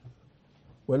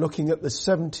We're looking at the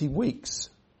 70 weeks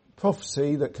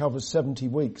prophecy that covers 70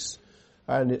 weeks,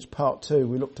 and it's part 2.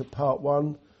 We looked at part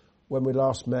 1 when we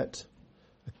last met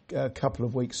a couple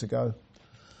of weeks ago.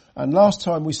 And last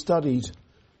time we studied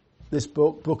this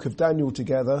book of Daniel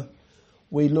together,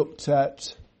 we looked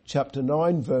at chapter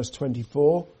 9, verse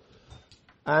 24,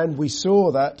 and we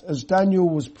saw that as Daniel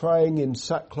was praying in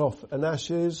sackcloth and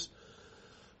ashes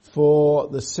for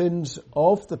the sins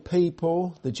of the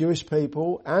people, the Jewish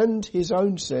people, and his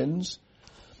own sins,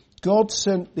 God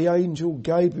sent the angel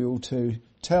Gabriel to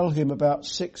tell him about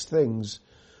 6 things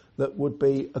that would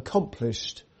be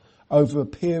accomplished over a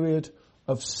period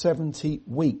of 70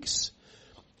 weeks,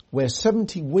 where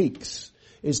 70 weeks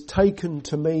is taken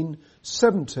to mean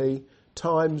 70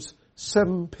 times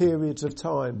 7 periods of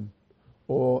time,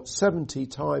 or 70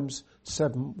 times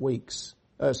 7 weeks,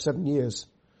 7 years.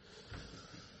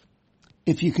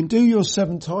 If you can do your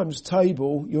 7 times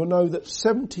table, you'll know that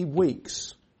 70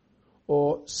 weeks,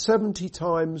 or 70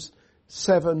 times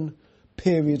 7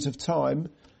 periods of time,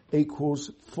 equals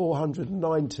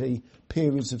 490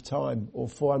 periods of time, or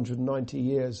 490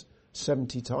 years.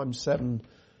 70 times 7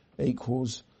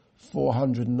 equals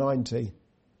 490.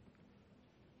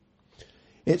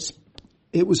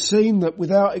 It was seen that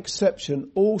without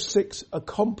exception, all 6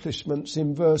 accomplishments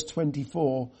in verse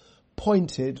 24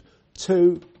 pointed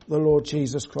to the Lord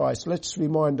Jesus Christ. Let's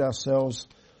remind ourselves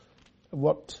of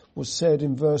what was said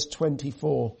in verse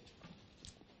 24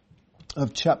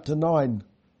 of chapter 9.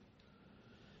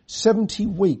 70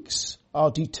 weeks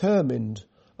are determined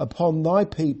upon thy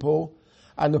people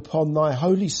and upon thy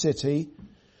holy city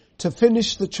to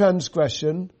finish the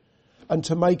transgression and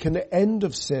to make an end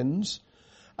of sins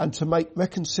and to make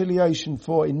reconciliation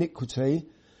for iniquity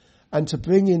and to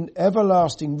bring in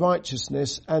everlasting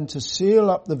righteousness and to seal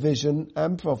up the vision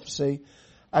and prophecy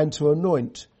and to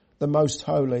anoint the most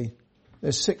holy.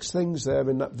 There's 6 things there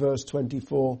in that verse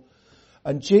 24.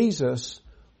 And Jesus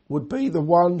would be the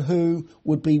one who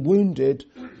would be wounded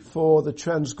for the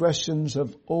transgressions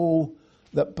of all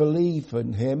that believe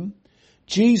in him.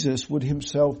 Jesus would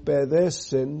himself bear their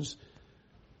sins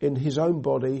in his own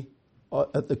body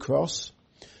at the cross.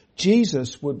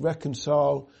 Jesus would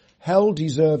reconcile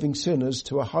hell-deserving sinners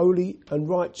to a holy and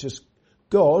righteous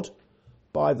God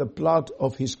by the blood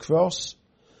of his cross.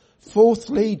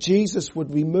 Fourthly, Jesus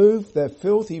would remove their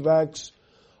filthy rags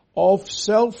of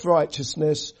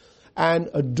self-righteousness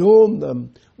and adorn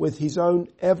them with his own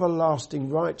everlasting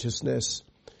righteousness.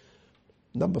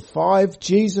 Number 5,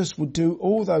 Jesus would do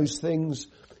all those things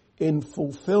in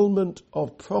fulfillment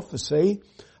of prophecy.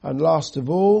 And last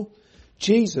of all,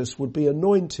 Jesus would be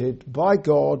anointed by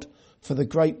God for the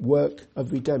great work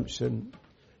of redemption.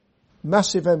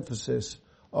 Massive emphasis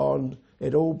on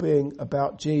it all being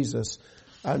about Jesus.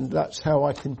 And that's how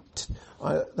I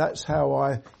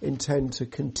intend to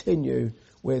continue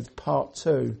with part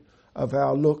 2 of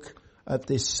our look at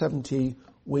this 70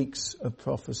 weeks of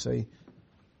prophecy.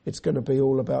 It's going to be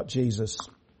all about Jesus.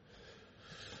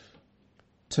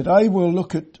 Today we'll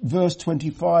look at verse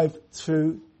 25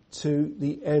 through to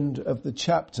the end of the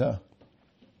chapter.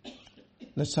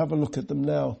 Let's have a look at them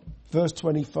now. Verse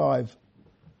 25.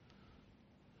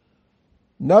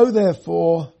 Know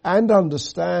therefore and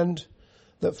understand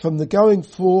that from the going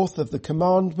forth of the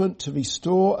commandment to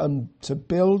restore and to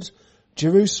build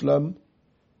Jerusalem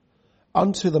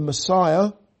unto the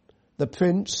Messiah, the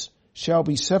Prince, shall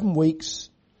be 7 weeks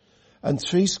and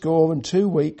 62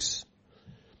 weeks.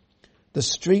 The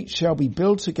street shall be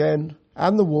built again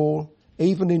and the wall,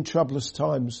 even in troublous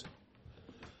times.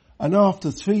 And after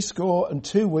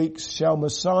 62 weeks shall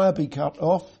Messiah be cut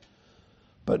off,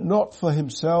 but not for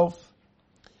himself.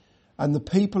 And the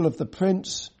people of the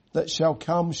Prince that shall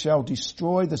come shall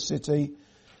destroy the city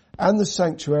and the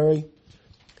sanctuary,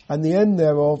 and the end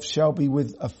thereof shall be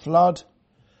with a flood,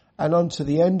 and unto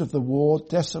the end of the war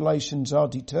desolations are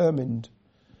determined.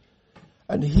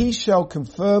 And he shall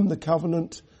confirm the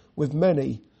covenant with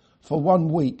many for 1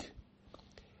 week.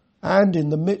 And in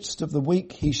the midst of the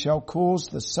week he shall cause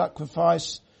the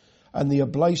sacrifice and the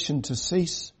oblation to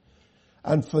cease,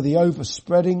 and for the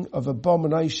overspreading of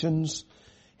abominations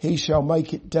he shall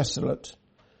make it desolate,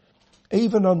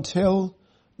 even until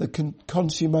the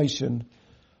consummation,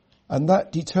 and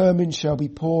that determined shall be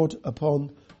poured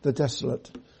upon the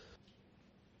desolate.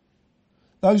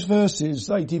 Those verses,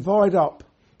 they divide up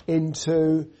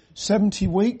into 70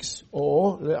 weeks,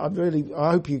 or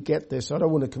I hope you get this, I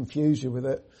don't want to confuse you with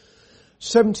it.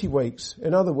 70 weeks,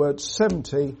 in other words,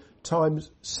 70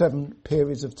 times 7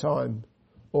 periods of time,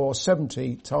 or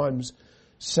 70 times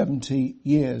 70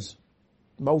 years.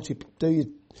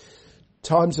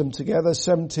 Times them together,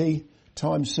 70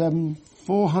 times 7,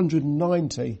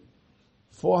 490.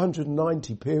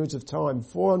 490 periods of time,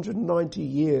 490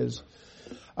 years.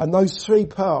 And those three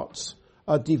parts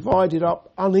are divided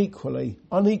up unequally,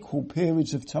 unequal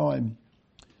periods of time.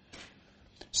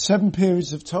 7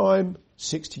 periods of time,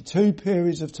 62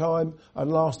 periods of time,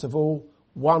 and last of all,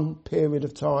 1 period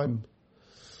of time.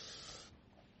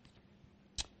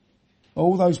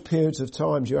 All those periods of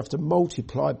times you have to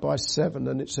multiply by 7,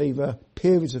 and it's either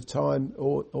periods of time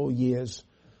or years.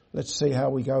 Let's see how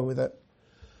we go with it.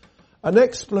 An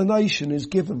explanation is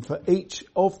given for each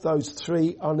of those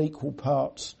 3 unequal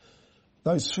parts.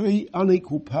 Those 3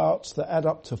 unequal parts that add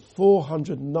up to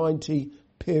 490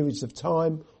 periods of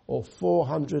time, or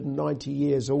 490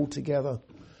 years altogether.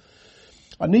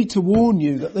 I need to warn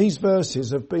you that these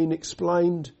verses have been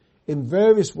explained in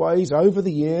various ways over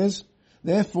the years.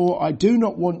 Therefore, I do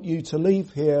not want you to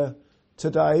leave here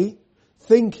today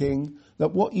thinking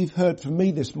that what you've heard from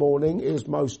me this morning is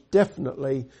most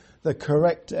definitely the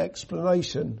correct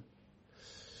explanation.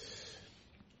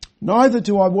 Neither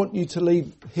do I want you to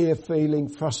leave here feeling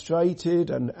frustrated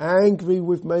and angry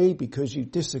with me because you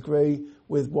disagree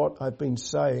with what I've been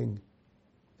saying.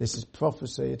 This is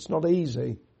prophecy. It's not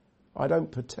easy. I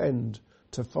don't pretend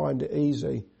to find it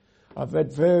easy. I've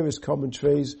read various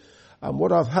commentaries, and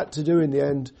what I've had to do in the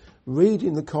end,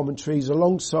 reading the commentaries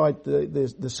alongside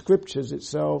the scriptures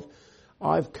itself,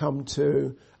 I've come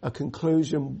to a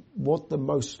conclusion what the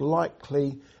most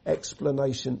likely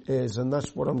explanation is, and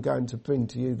that's what I'm going to bring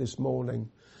to you this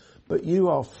morning. But you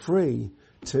are free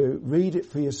to read it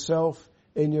for yourself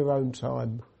in your own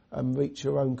time and reach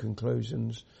your own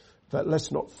conclusions. But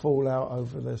let's not fall out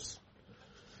over this.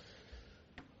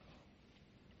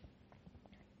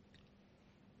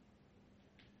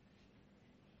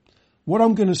 What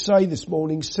I'm going to say this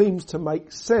morning seems to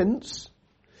make sense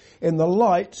in the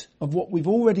light of what we've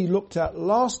already looked at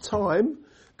last time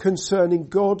concerning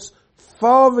God's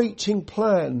far-reaching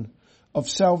plan of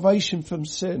salvation from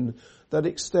sin that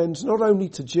extends not only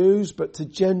to Jews but to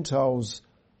Gentiles.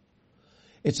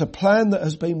 It's a plan that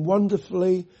has been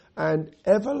wonderfully and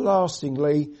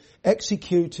everlastingly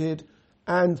executed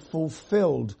and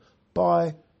fulfilled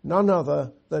by none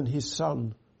other than his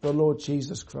Son, the Lord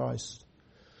Jesus Christ.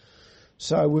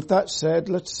 So with that said,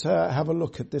 let's have a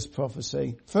look at this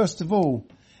prophecy. First of all,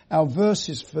 our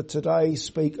verses for today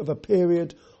speak of a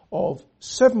period of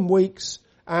 7 weeks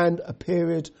and a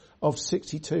period of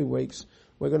 62 weeks.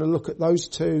 We're going to look at those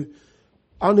 2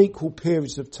 unequal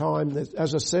periods of time.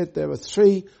 As I said, there are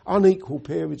 3 unequal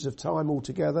periods of time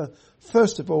altogether.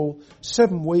 First of all,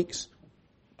 7 weeks,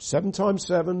 7 times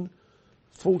 7,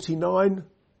 49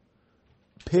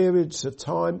 periods of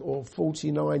time, or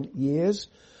 49 years.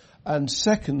 And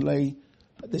secondly,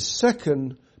 the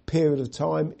second period of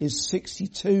time is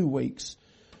 62 weeks,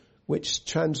 which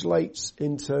translates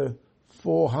into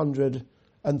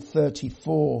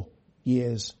 434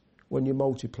 years when you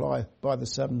multiply by the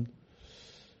 7.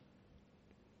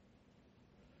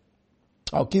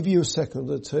 I'll give you a second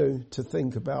or two to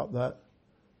think about that.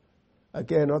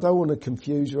 Again, I don't want to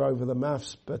confuse you over the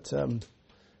maths, but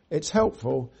it's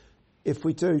helpful if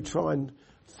we do try and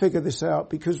figure this out,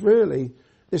 because really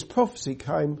this prophecy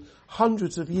came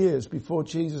hundreds of years before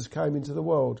Jesus came into the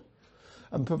world.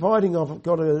 And providing I've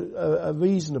got a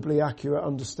reasonably accurate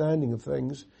understanding of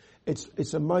things,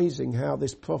 it's amazing how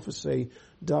this prophecy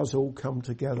does all come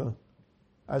together,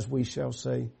 as we shall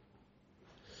see.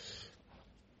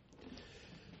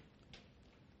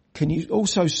 Can you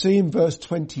also see in verse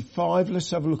 25?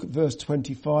 Let's have a look at verse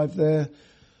 25 there.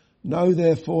 Know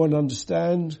therefore and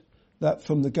understand that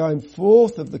from the going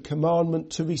forth of the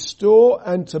commandment to restore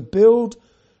and to build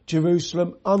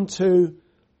Jerusalem unto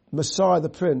Messiah the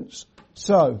Prince.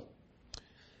 So,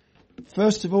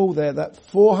 first of all there, that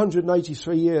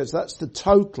 483 years, that's the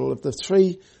total of the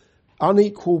 3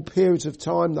 unequal periods of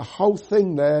time, the whole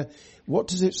thing there. What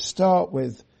does it start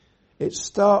with? It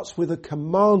starts with a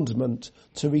commandment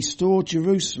to restore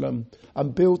Jerusalem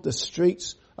and build the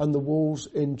streets and the walls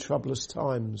in troublous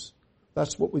times.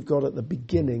 That's what we've got at the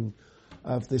beginning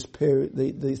of this period,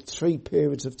 the 3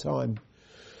 periods of time.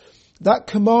 That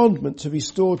commandment to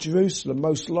restore Jerusalem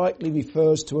most likely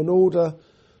refers to an order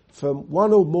from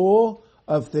one or more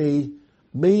of the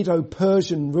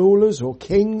Medo-Persian rulers or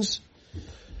kings.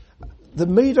 The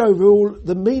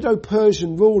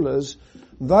Medo-Persian rulers,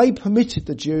 they permitted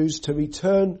the Jews to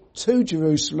return to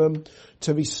Jerusalem,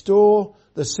 to restore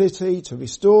the city, to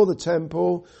restore the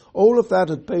temple. All of that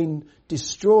had been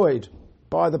destroyed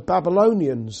by the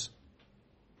Babylonians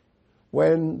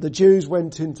when the Jews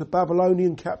went into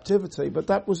Babylonian captivity. But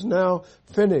that was now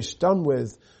finished, done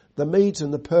with. The Medes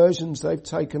and the Persians, they've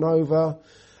taken over,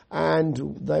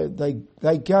 and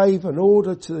they gave an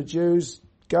order to the Jews,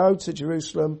 go to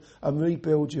Jerusalem and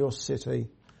rebuild your city.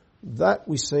 That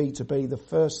we see to be the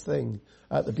first thing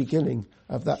at the beginning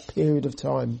of that period of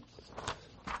time.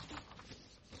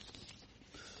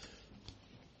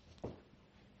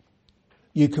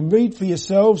 You can read for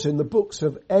yourselves in the books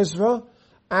of Ezra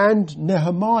and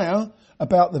Nehemiah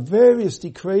about the various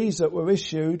decrees that were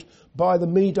issued by the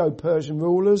Medo-Persian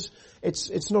rulers.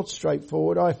 It's not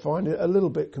straightforward. I find it a little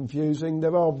bit confusing.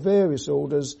 There are various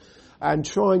orders, and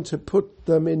trying to put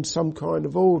them in some kind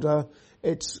of order,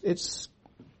 it's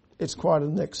quite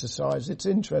an exercise. It's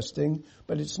interesting,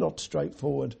 but it's not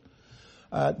straightforward.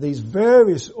 These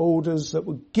various orders that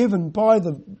were given by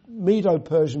the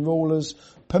Medo-Persian rulers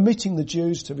permitting the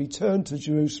Jews to return to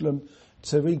Jerusalem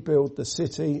to rebuild the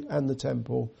city and the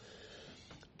temple.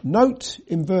 Note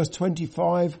in verse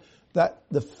 25 that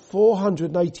the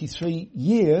 483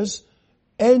 years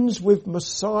ends with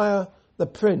Messiah the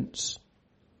Prince.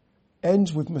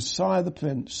 Ends with Messiah the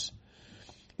Prince.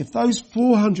 If those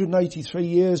 483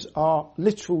 years are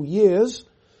literal years,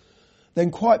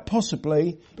 then quite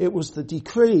possibly it was the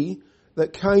decree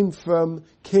that came from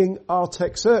King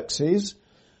Artaxerxes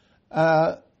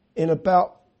in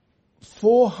about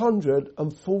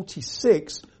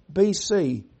 446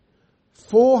 BC.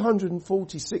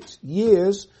 446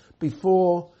 years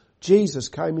before Jesus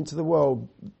came into the world,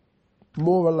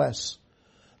 more or less.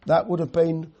 That would have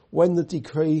been when the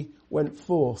decree went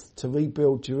forth to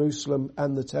rebuild Jerusalem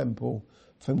and the temple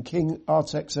from King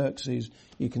Artaxerxes.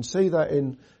 You can see that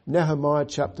in Nehemiah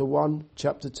chapter 1,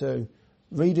 chapter 2.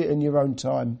 Read it in your own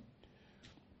time.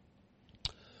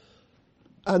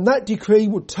 And that decree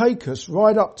would take us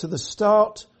right up to the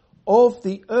start of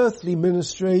the earthly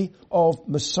ministry of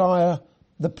Messiah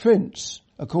the Prince,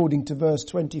 according to verse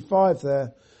 25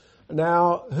 there.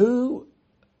 Now, who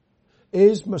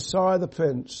is Messiah the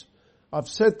Prince? I've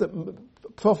said that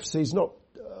prophecy is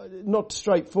not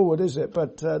straightforward, is it?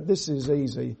 But this is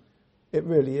easy. It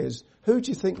really is. Who do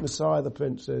you think Messiah the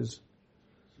Prince is?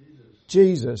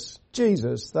 Jesus.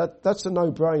 That's a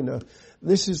no-brainer.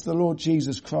 This is the Lord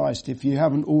Jesus Christ, if you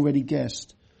haven't already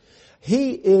guessed.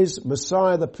 He is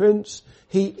Messiah the Prince.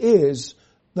 He is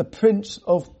the Prince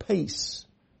of Peace.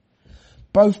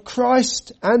 Both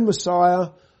Christ and Messiah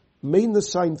mean the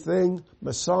same thing.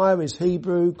 Messiah is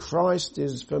Hebrew. Christ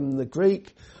is from the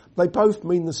Greek. They both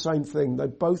mean the same thing. They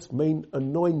both mean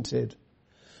anointed.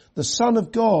 The Son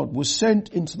of God was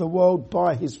sent into the world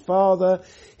by his Father.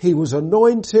 He was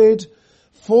anointed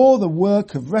for the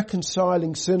work of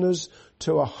reconciling sinners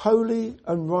to a holy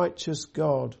and righteous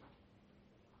God.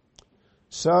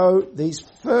 So these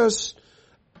first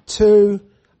two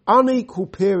unequal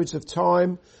periods of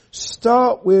time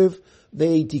start with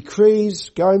the decrees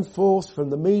going forth from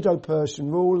the Medo-Persian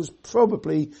rulers,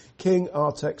 probably King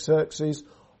Artaxerxes,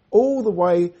 all the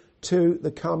way to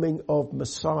the coming of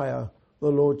Messiah, the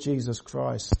Lord Jesus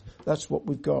Christ. That's what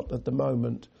we've got at the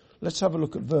moment. Let's have a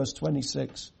look at verse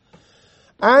 26.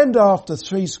 And after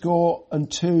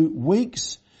 62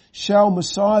 weeks shall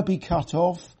Messiah be cut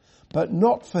off, but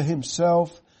not for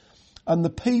himself, and the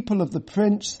people of the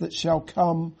prince that shall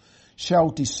come shall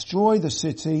destroy the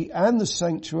city and the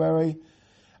sanctuary,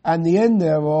 and the end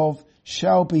thereof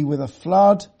shall be with a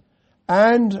flood,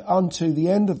 and unto the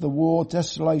end of the war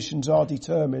desolations are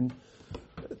determined.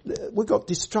 We've got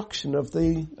destruction of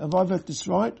have I read this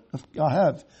right? I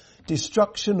have.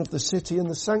 Destruction of the city and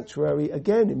the sanctuary,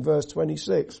 again in verse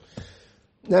 26.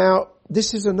 Now,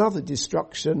 this is another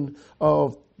destruction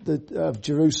of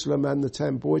Jerusalem and the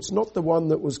temple. It's not the one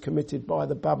that was committed by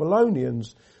the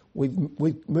Babylonians.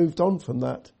 We've moved on from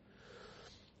that.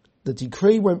 The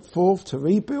decree went forth to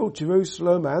rebuild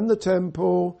Jerusalem and the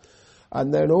temple,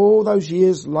 and then all those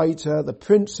years later, the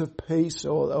Prince of Peace,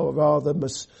 or rather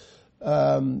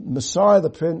Messiah the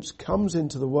Prince, comes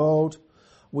into the world.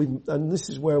 And this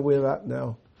is where we're at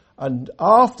now. And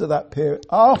after that period,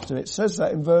 it says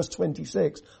that in verse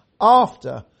 26,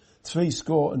 after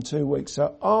 62 weeks,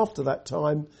 so after that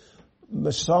time,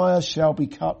 Messiah shall be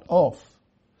cut off.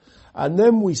 And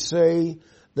then we see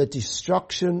the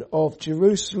destruction of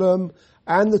Jerusalem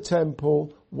and the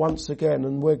temple once again,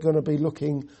 and we're going to be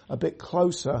looking a bit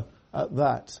closer at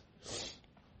that.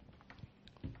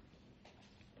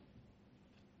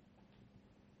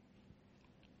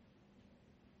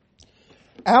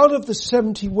 Out of the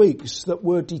 70 weeks that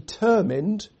were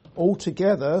determined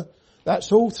altogether,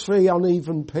 that's all 3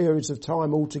 uneven periods of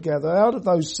time altogether. Out of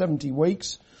those 70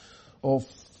 weeks, or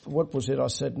what was it I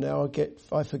said now?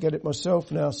 I forget it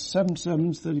myself now. 7,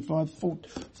 35,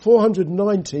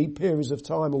 490 periods of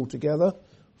time altogether.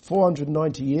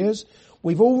 490 years.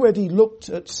 We've already looked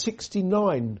at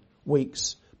 69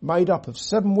 weeks, made up of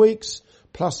 7 weeks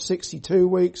plus 62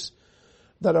 weeks.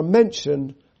 that are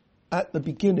mentioned at the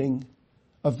beginning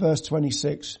of verse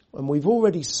 26. And we've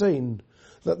already seen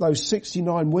that those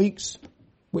 69 weeks,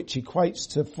 which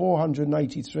equates to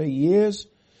 483 years,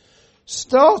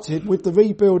 started with the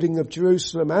rebuilding of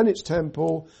Jerusalem and its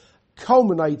temple,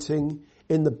 culminating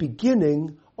in the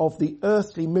beginning of the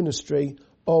earthly ministry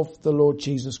of the Lord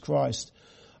Jesus Christ.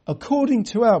 According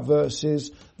to our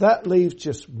verses, that leaves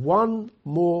just one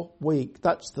more week.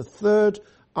 That's the third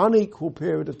unequal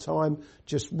period of time,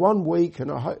 just 1 week.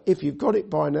 And if you've got it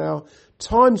by now,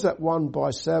 times that 1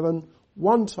 by 7.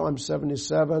 1 times 7 is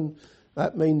 7.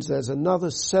 That means there's another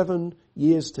 7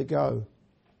 years to go.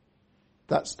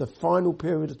 That's the final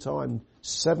period of time,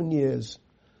 7 years.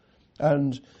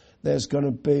 And there's going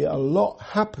to be a lot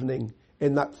happening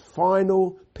in that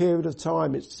final period of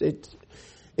time.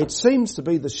 It seems to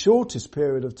be the shortest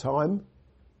period of time,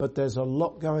 but there's a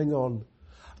lot going on.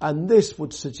 And this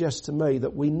would suggest to me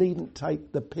that we needn't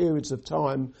take the periods of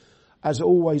time as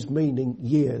always meaning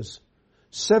years.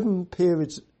 7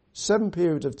 periods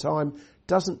of time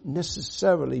doesn't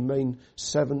necessarily mean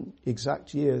 7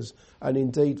 exact years. And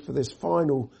indeed, for this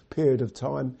final period of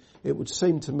time, it would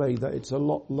seem to me that it's a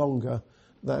lot longer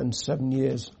than 7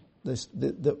 years.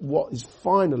 That what is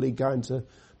finally going to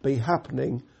be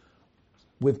happening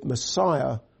with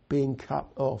Messiah being cut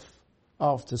off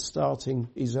after starting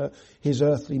his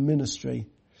earthly ministry.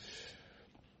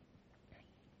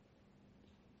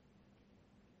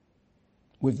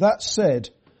 With that said,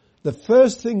 the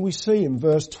first thing we see in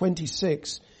verse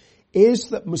 26 is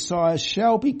that Messiah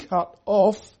shall be cut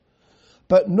off,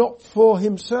 but not for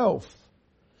himself.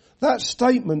 That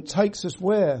statement takes us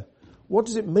where? What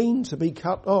does it mean to be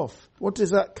cut off? What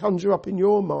does that conjure up in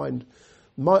your mind?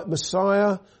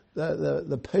 Messiah,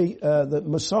 the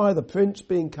Messiah, the Prince,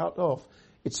 being cut off.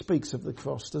 It speaks of the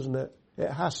cross, doesn't it?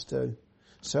 It has to.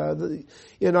 So,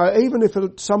 even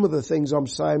if some of the things I'm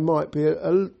saying might be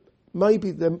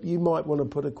maybe you might want to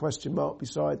put a question mark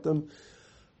beside them.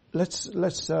 Let's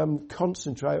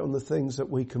concentrate on the things that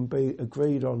we can be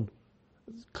agreed on.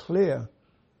 Clear.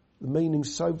 The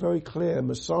meaning's so very clear.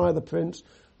 Messiah, the Prince,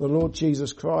 the Lord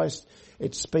Jesus Christ.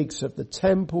 It speaks of the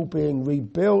temple being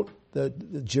rebuilt, the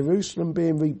Jerusalem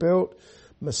being rebuilt,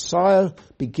 Messiah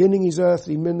beginning his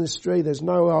earthly ministry. There's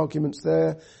no arguments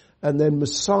there. And then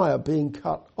Messiah being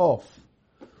cut off.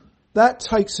 That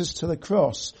takes us to the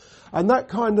cross. And that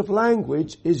kind of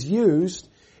language is used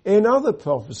in other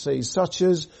prophecies, such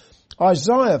as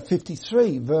Isaiah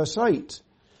 53 verse 8.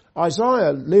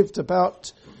 Isaiah lived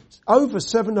about over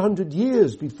 700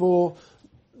 years before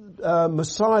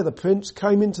Messiah the Prince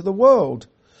came into the world.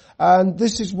 And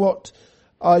this is what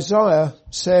Isaiah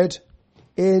said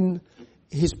in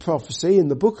his prophecy in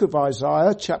the book of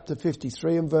Isaiah, chapter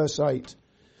 53 and verse 8.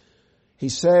 He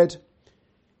said,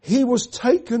 "He was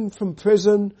taken from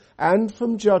prison and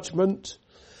from judgment,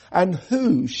 and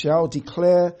who shall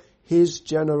declare his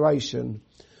generation?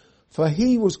 For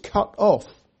he was cut off."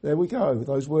 There we go,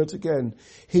 those words again.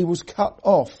 "He was cut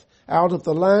off out of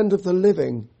the land of the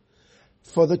living.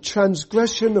 For the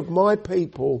transgression of my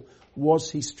people was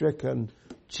he stricken."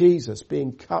 Jesus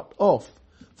being cut off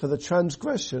for the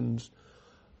transgressions,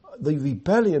 the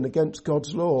rebellion against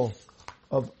God's law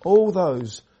of all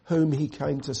those whom he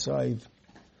came to save.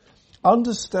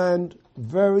 Understand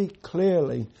very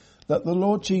clearly that the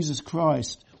Lord Jesus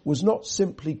Christ was not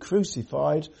simply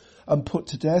crucified and put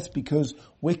to death because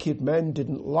wicked men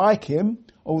didn't like him,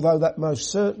 although that most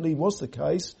certainly was the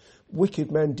case.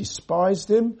 Wicked men despised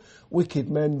him. Wicked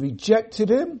men rejected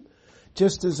him.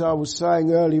 Just as I was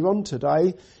saying earlier on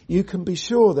today, you can be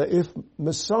sure that if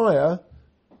Messiah,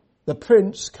 the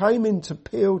Prince, came into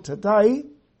Peel today,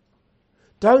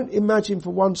 don't imagine for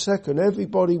 1 second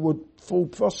everybody would fall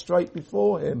prostrate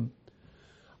before him.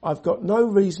 I've got no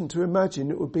reason to imagine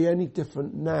it would be any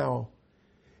different now.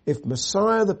 If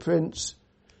Messiah the Prince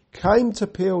came to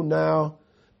Peel now,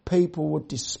 people would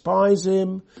despise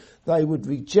him, they would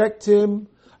reject him,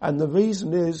 and the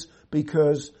reason is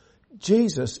because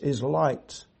Jesus is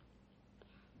light.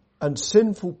 And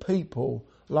sinful people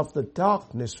love the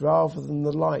darkness rather than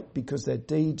the light because their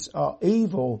deeds are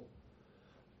evil.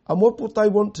 And what would they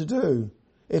want to do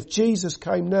if Jesus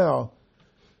came now?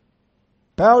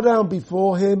 Bow down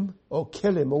before him or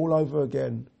kill him all over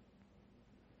again?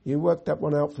 You work that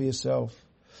one out for yourself.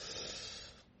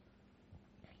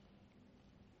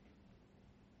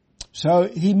 So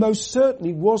he most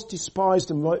certainly was despised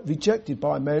and rejected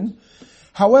by men.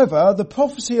 However, the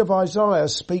prophecy of Isaiah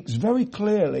speaks very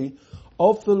clearly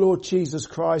of the Lord Jesus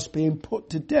Christ being put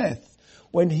to death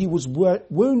when he was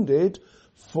wounded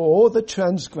for the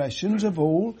transgressions of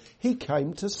all he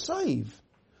came to save.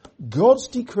 God's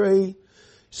decree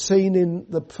seen in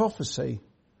the prophecy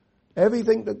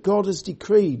Everything that God has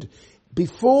decreed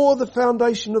before the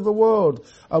foundation of the world.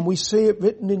 And we see it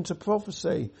written into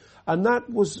prophecy. And that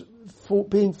was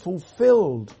being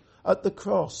fulfilled at the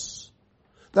cross.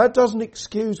 That doesn't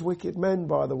excuse wicked men,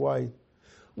 by the way.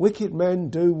 Wicked men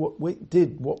did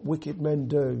what wicked men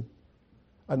do.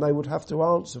 And they would have to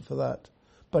answer for that.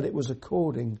 But it was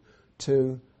according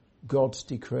to God's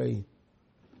decree.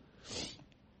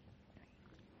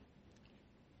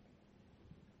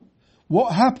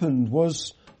 What happened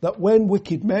was that when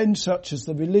wicked men such as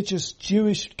the religious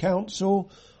Jewish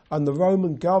council and the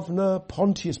Roman governor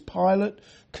Pontius Pilate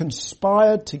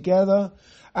conspired together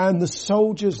and the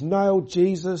soldiers nailed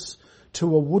Jesus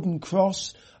to a wooden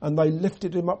cross and they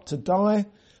lifted him up to die,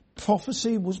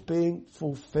 prophecy was being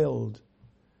fulfilled.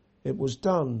 It was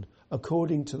done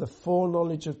according to the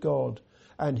foreknowledge of God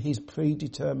and his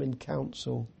predetermined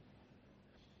counsel.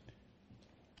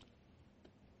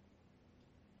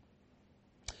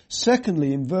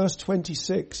 Secondly, in verse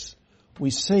 26, we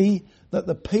see that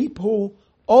the people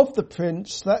of the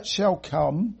prince that shall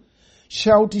come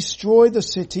shall destroy the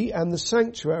city and the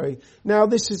sanctuary. Now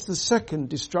this is the second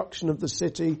destruction of the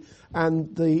city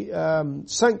and the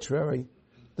sanctuary.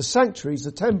 The sanctuary is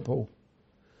the temple.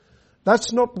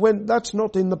 That's not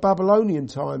in the Babylonian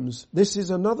times. This is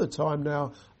another time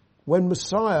now when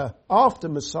after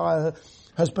Messiah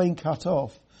has been cut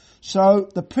off. So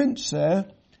the prince there,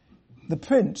 the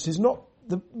prince is not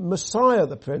the Messiah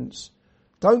the prince.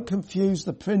 Don't confuse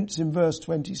the prince in verse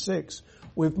 26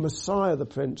 with Messiah the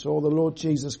prince or the Lord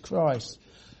Jesus Christ.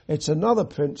 It's another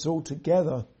prince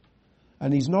altogether.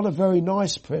 And he's not a very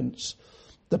nice prince.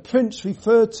 The prince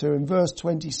referred to in verse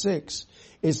 26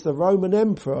 is the Roman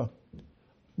emperor,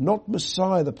 not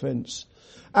Messiah the prince.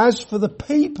 As for the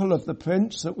people of the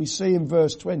prince that we see in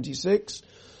verse 26,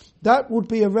 that would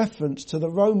be a reference to the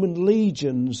Roman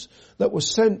legions that were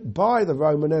sent by the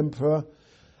Roman emperor,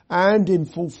 and in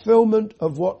fulfillment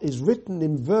of what is written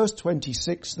in verse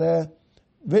 26 there,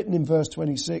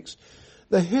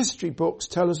 the history books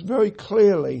tell us very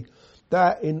clearly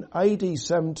that in AD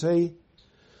 70,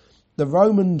 the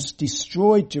Romans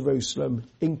destroyed Jerusalem,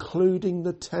 including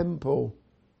the temple.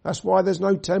 That's why there's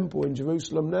no temple in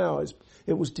Jerusalem now.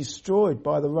 It was destroyed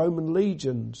by the Roman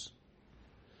legions.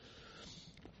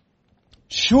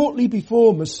 Shortly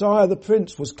before Messiah the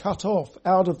Prince was cut off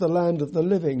out of the land of the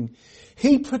living,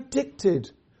 he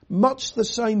predicted much the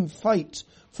same fate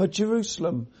for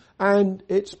Jerusalem and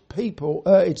its people,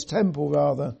 its temple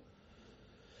rather.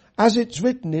 As it's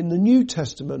written in the New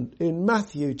Testament in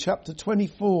Matthew chapter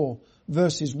 24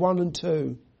 verses 1 and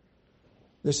 2.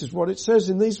 This is what it says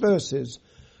in these verses.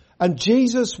 And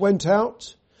Jesus went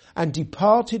out and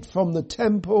departed from the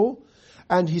temple,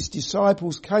 and his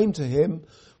disciples came to him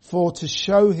for to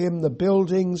show him the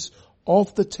buildings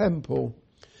of the temple.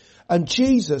 And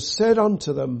Jesus said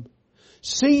unto them,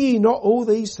 See ye not all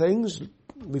these things,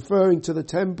 referring to the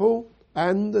temple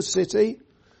and the city?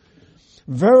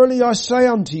 Verily I say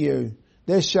unto you,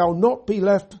 there shall not be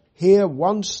left here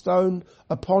one stone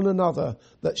upon another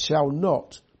that shall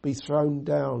not be thrown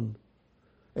down.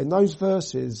 In those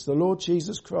verses, the Lord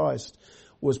Jesus Christ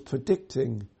was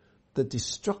predicting the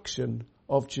destruction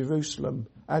of Jerusalem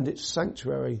and its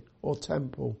sanctuary or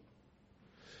temple.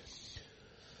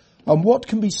 And what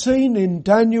can be seen in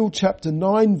Daniel chapter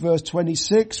 9 verse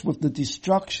 26 with the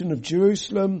destruction of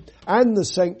Jerusalem and the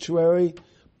sanctuary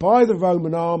by the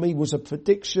Roman army was a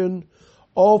prediction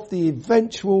of the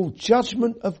eventual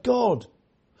judgment of God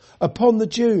upon the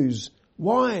Jews.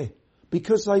 Why?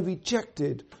 Because they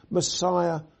rejected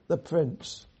Messiah the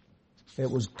Prince. It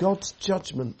was God's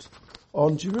judgment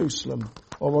on Jerusalem,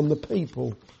 or on the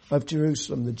people of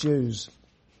Jerusalem, the Jews.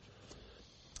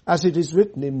 As it is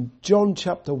written in John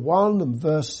chapter 1 and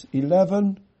verse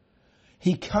 11,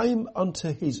 he came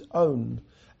unto his own,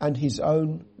 and his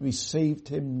own received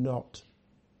him not.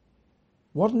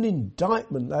 What an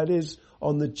indictment that is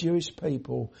on the Jewish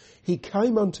people. He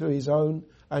came unto his own,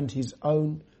 and his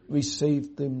own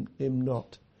received him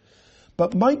not.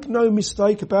 But make no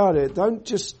mistake about it. Don't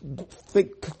just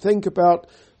think about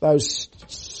those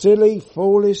silly,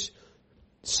 foolish,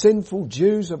 sinful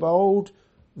Jews of old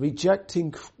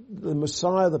rejecting the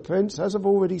Messiah, the Prince. As I've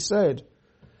already said,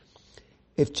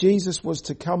 if Jesus was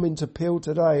to come into Peel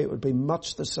today, it would be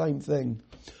much the same thing.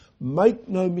 Make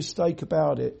no mistake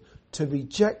about it. To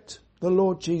reject the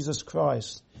Lord Jesus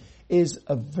Christ is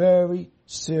a very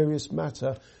serious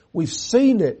matter. We've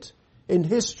seen it in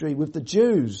history with the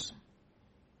Jews.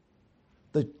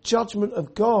 The judgment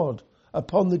of God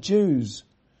upon the Jews.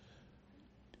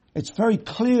 It's very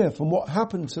clear from what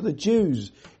happened to the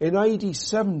Jews in AD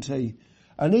 70.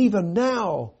 And even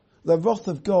now, the wrath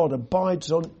of God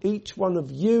abides on each one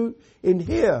of you in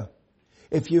here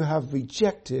if you have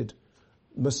rejected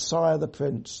Messiah the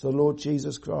Prince, the Lord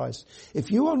Jesus Christ.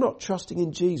 If you are not trusting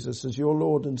in Jesus as your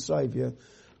Lord and Saviour,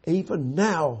 even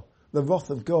now the wrath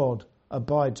of God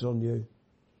abides on you.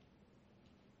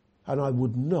 And I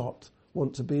would not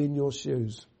want to be in your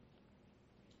shoes.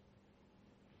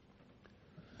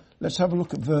 Let's have a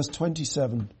look at verse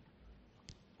 27.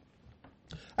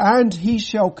 And he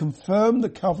shall confirm the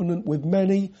covenant with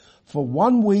many for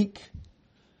 1 week.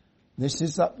 This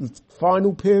is that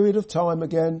final period of time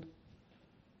again.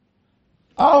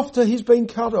 After he's been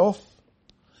cut off,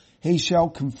 he shall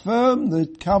confirm the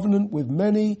covenant with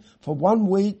many for 1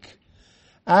 week.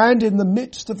 And in the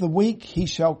midst of the week he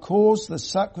shall cause the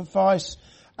sacrifice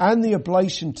and the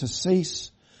oblation to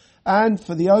cease. And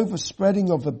for the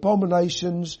overspreading of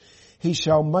abominations he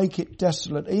shall make it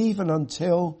desolate even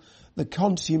until the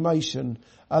consummation,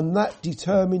 and that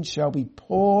determined shall be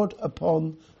poured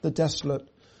upon the desolate.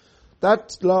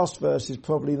 That last verse is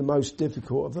probably the most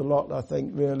difficult of the lot, I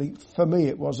think, really. For me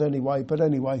it was anyway, but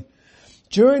anyway.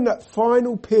 During that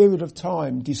final period of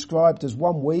time, described as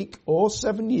 1 week or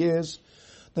 7 years,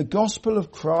 the gospel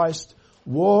of Christ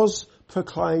was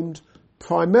proclaimed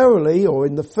primarily, or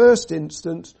in the first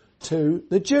instance, to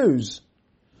the Jews.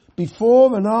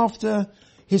 Before and after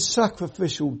his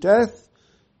sacrificial death,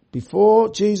 before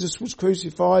Jesus was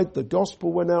crucified, the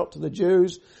gospel went out to the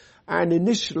Jews, and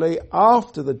initially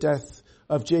after the death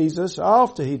of Jesus,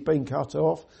 after he'd been cut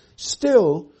off,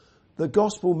 still the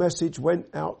gospel message went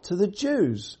out to the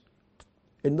Jews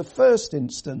in the first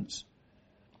instance.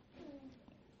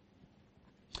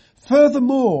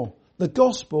 Furthermore, the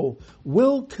gospel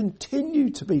will continue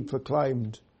to be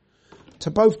proclaimed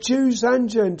to both Jews and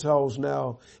Gentiles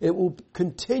now. It will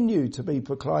continue to be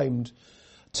proclaimed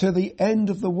to the end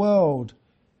of the world.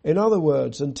 In other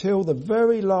words, until the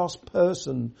very last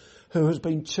person who has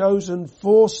been chosen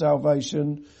for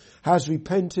salvation has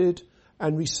repented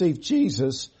and received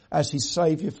Jesus as his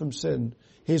saviour from sin,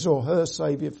 his or her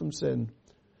saviour from sin.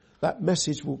 That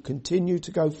message will continue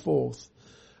to go forth.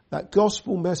 That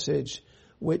gospel message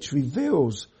which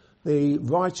reveals the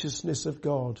righteousness of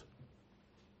God.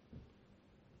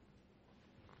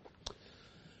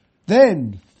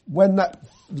 Then, when that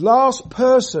last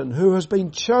person who has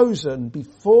been chosen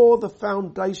before the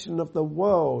foundation of the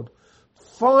world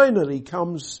finally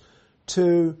comes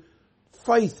to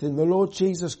faith in the Lord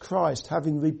Jesus Christ,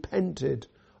 having repented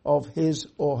of his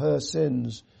or her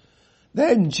sins,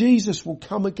 then Jesus will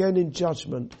come again in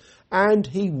judgment, and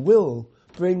he will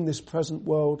bring this present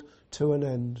world to an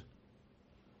end.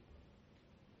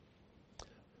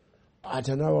 I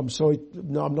don't know,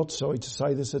 I'm not sorry to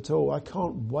say this at all. I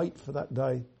can't wait for that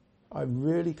day. I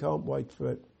really can't wait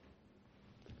for it.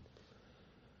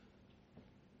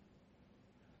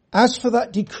 As for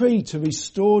that decree to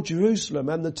restore Jerusalem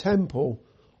and the temple,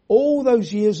 all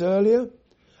those years earlier,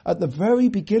 at the very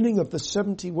beginning of the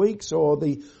 70 weeks or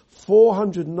the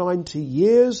 490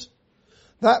 years,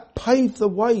 that paved the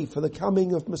way for the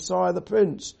coming of Messiah the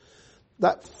Prince.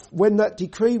 That when that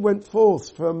decree went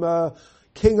forth from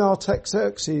King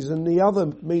Artaxerxes and the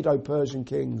other Medo-Persian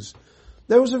kings,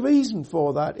 there was a reason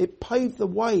for that. It paved the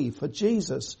way for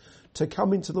Jesus to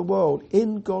come into the world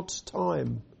in God's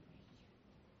time,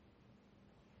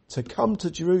 to come to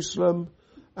Jerusalem,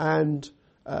 and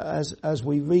as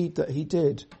we read that he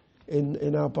did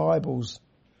in our Bibles.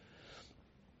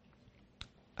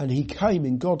 And he came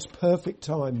in God's perfect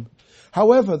time.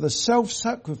 However, the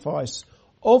self-sacrifice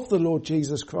of the Lord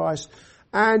Jesus Christ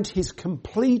and his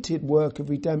completed work of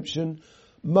redemption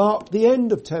marked the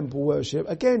end of temple worship.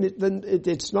 Again,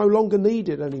 it's no longer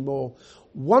needed anymore.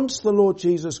 Once the Lord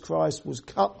Jesus Christ was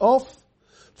cut off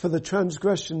for the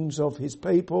transgressions of his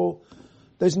people,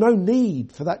 there's no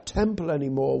need for that temple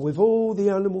anymore with all the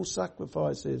animal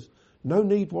sacrifices. No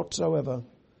need whatsoever.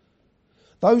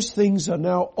 Those things are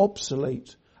now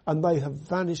obsolete and they have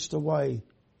vanished away.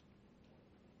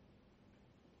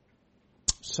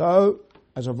 So,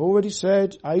 as I've already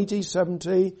said, AD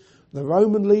 70, the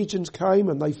Roman legions came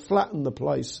and they flattened the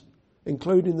place,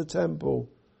 including the temple.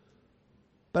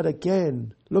 But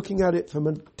again, looking at it from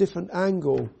a different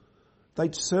angle,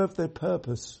 they'd served their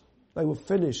purpose. They were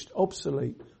finished,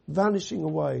 obsolete, vanishing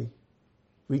away,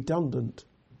 redundant.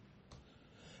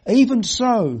 Even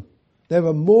so, there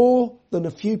are more than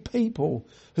a few people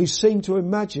who seem to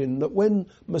imagine that when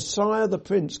Messiah the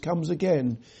Prince comes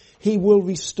again, he will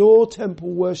restore temple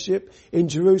worship in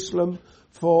Jerusalem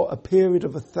for a period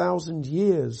of 1,000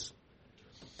 years.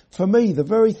 For me, the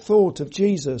very thought of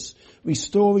Jesus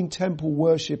restoring temple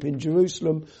worship in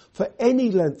Jerusalem for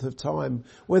any length of time,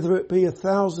 whether it be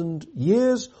 1,000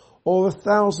 years or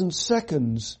 1,000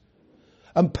 seconds.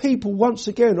 And people once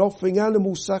again offering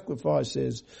animal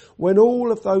sacrifices when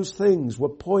all of those things were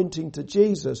pointing to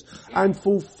Jesus and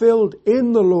fulfilled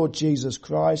in the Lord Jesus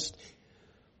Christ.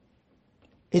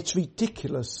 It's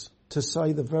ridiculous, to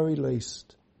say the very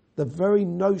least. The very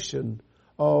notion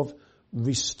of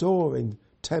restoring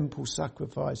temple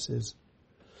sacrifices.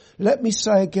 Let me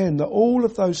say again that all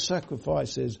of those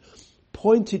sacrifices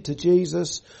pointed to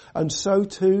Jesus, and so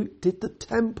too did the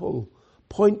temple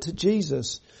point to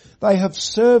Jesus. They have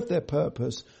served their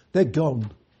purpose. They're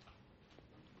gone.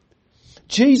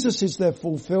 Jesus is their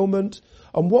fulfillment,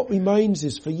 and what remains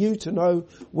is for you to know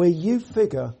where you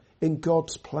figure in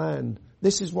God's plan.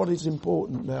 This is what is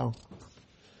important now.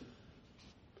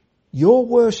 Your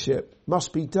worship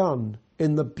must be done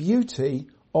in the beauty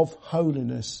of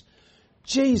holiness.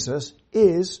 Jesus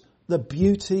is the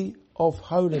beauty of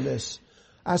holiness.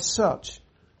 As such,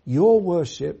 your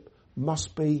worship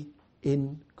must be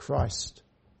in Christ.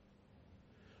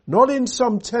 Not in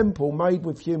some temple made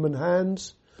with human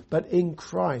hands, but in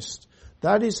Christ.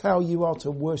 That is how you are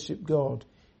to worship God,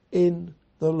 in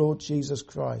the Lord Jesus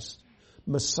Christ,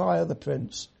 Messiah the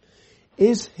Prince.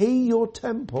 Is he your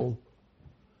temple?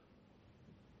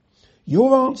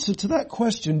 Your answer to that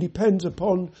question depends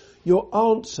upon your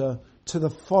answer to the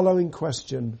following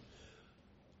question.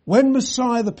 When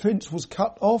Messiah the Prince was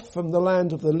cut off from the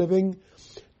land of the living,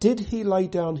 did he lay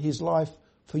down his life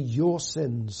for your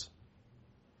sins?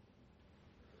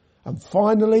 And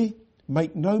finally,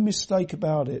 make no mistake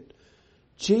about it,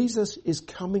 Jesus is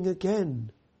coming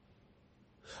again.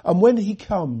 And when he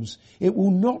comes, it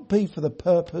will not be for the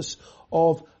purpose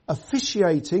of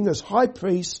officiating as high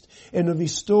priest in a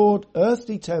restored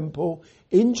earthly temple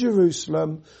in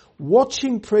Jerusalem,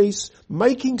 watching priests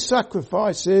making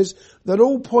sacrifices that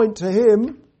all point to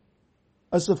him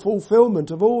as the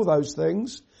fulfillment of all those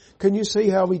things. Can you see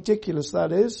how ridiculous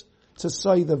that is, to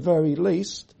say the very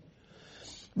least?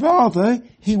 Rather,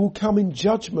 he will come in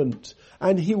judgment,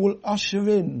 and he will usher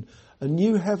in a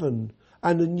new heaven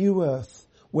and a new earth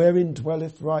wherein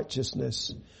dwelleth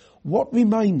righteousness. What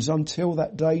remains until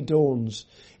that day dawns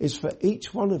is for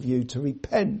each one of you to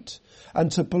repent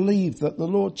and to believe that the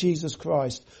Lord Jesus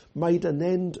Christ made an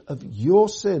end of your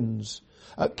sins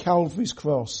at Calvary's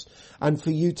cross, and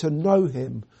for you to know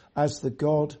him as the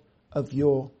God of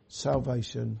your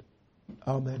salvation.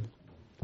 Amen.